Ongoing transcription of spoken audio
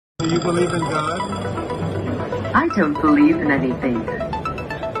Do you believe in God? I don't believe in anything.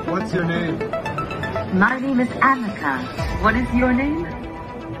 What's your name? My name is Annika. What is your name?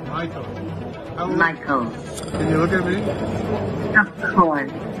 Michael. Michael. Can you look at me? Of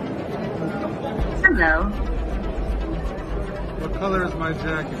course. Hello. What color is my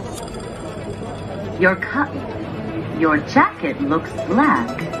jacket? Your jacket looks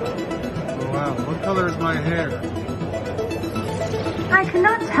black. Oh, wow. What color is my hair? I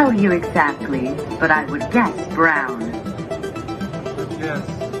cannot tell you exactly, but I would guess brown. Yes.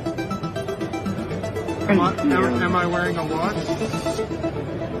 Thank you. Am I wearing a watch?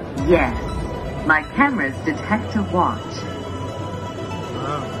 Yes. My cameras detect a watch.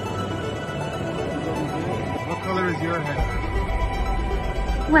 Wow. What color is your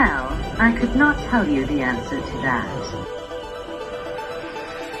hair? Well, I could not tell you the answer to that.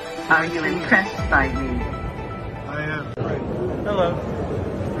 Are you impressed by me? I am. Hello.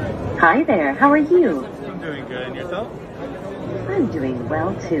 Hi there, how are you? I'm doing good. And yourself? I'm doing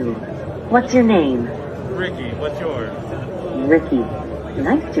well too. What's your name? Ricky, what's yours? Ricky.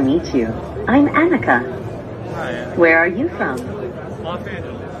 Nice to meet you. I'm Annika. Hi. Where are you from? Los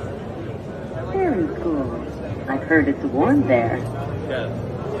Angeles. Very cool. I've heard it's warm there. Yes.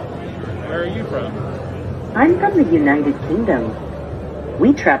 Where are you from? I'm from the United Kingdom.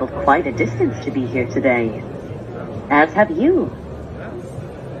 We traveled quite a distance to be here today. As have you.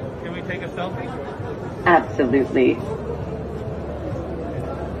 Can we take a selfie? Absolutely.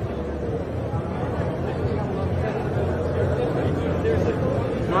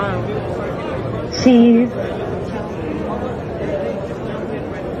 Smile. Cheese.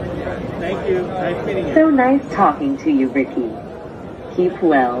 Thank you. Nice meeting you. So nice talking to you, Ricky. Keep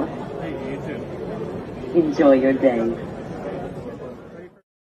well. Hey, you too. Enjoy your day.